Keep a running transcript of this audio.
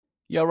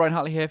Yo, Ryan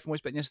Hartley here from What's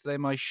Bet Yesterday.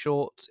 My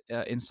short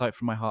insight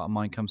from my heart and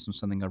mind comes from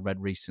something I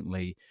read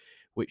recently,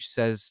 which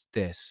says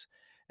this: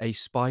 a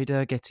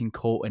spider getting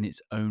caught in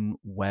its own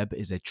web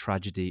is a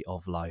tragedy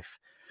of life.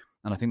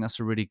 And I think that's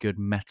a really good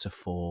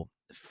metaphor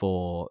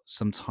for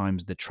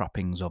sometimes the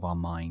trappings of our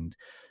mind.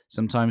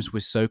 Sometimes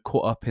we're so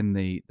caught up in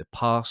the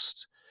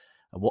past,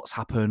 what's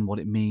happened, what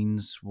it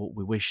means, what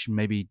we wish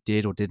maybe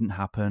did or didn't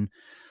happen,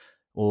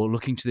 or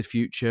looking to the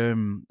future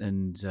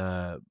and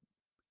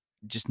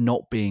just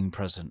not being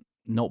present,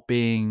 not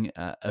being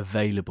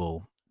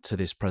available to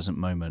this present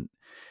moment.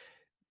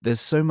 There's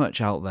so much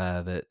out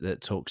there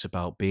that talks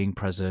about being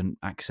present,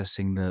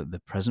 accessing the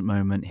present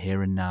moment,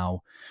 here and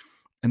now.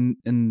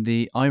 And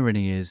the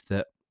irony is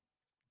that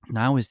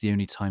now is the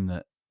only time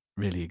that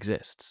really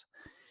exists.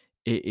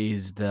 It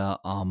is that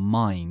our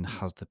mind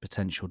has the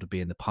potential to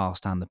be in the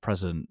past and the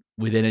present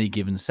within any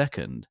given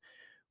second,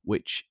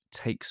 which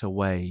takes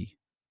away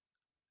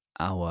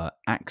our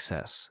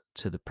access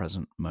to the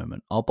present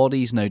moment. Our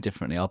bodies know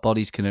differently. Our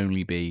bodies can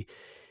only be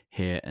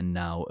here and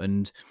now.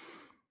 And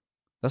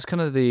that's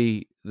kind of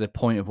the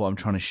point of what I'm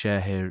trying to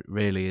share here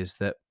really is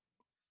that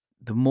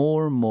the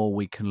more and more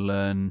we can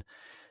learn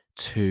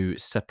to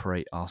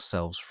separate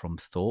ourselves from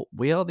thought.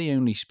 We are the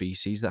only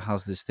species that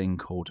has this thing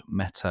called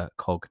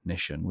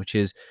metacognition, which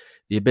is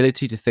the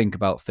ability to think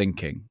about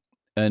thinking.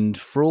 And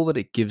for all that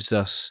it gives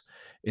us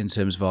in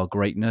terms of our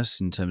greatness,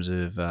 in terms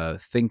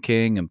of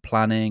thinking and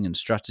planning and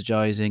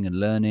strategizing and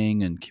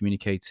learning and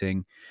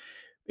communicating,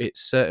 it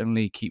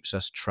certainly keeps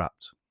us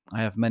trapped.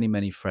 I have many,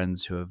 many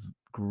friends who are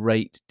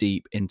great,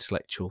 deep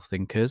intellectual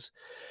thinkers,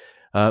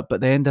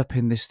 but they end up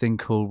in this thing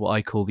called what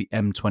I call the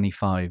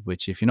M25,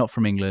 which, if you're not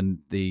from England,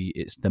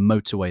 it's the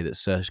motorway that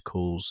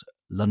circles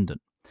London,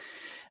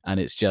 and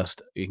it's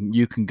just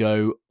you can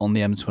go on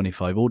the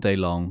M25 all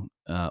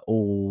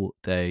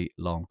day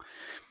long.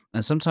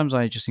 And sometimes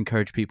I just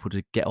encourage people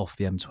to get off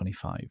the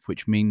M25,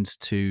 which means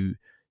to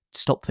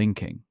stop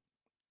thinking.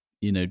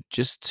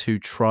 Just to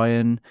try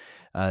and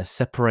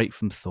separate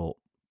from thought.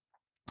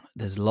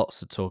 There's lots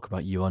to talk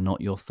about. You are not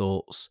your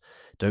thoughts.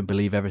 Don't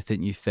believe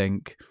everything you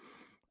think.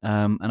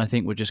 And I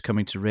think we're just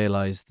coming to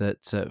realize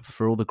that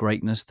for all the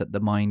greatness that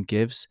the mind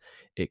gives,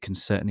 it can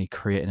certainly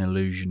create an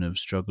illusion of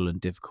struggle and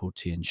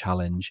difficulty and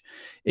challenge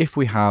if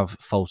we have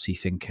faulty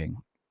thinking.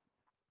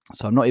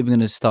 So I'm not even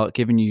going to start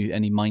giving you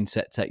any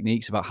mindset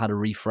techniques about how to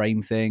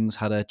reframe things,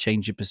 how to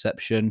change your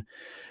perception,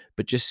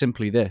 but just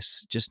simply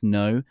this: just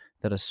know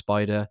that a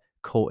spider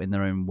caught in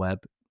their own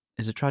web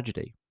is a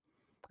tragedy,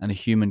 and a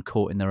human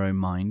caught in their own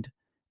mind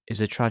is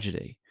a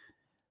tragedy.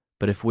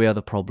 But if we are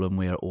the problem,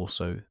 we are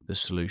also the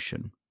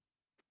solution.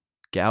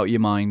 Get out your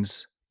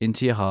minds,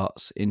 into your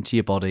hearts, into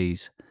your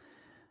bodies,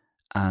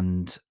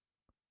 and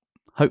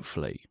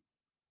hopefully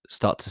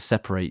start to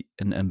separate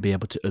and be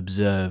able to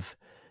observe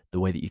the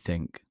way that you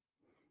think,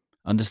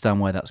 understand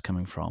where that's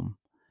coming from,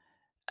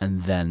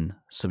 and then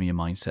some of your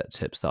mindset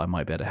tips that I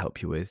might be able to help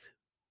you with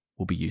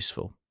will be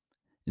useful.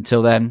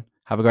 Until then,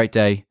 have a great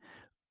day.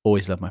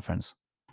 Always love, my friends.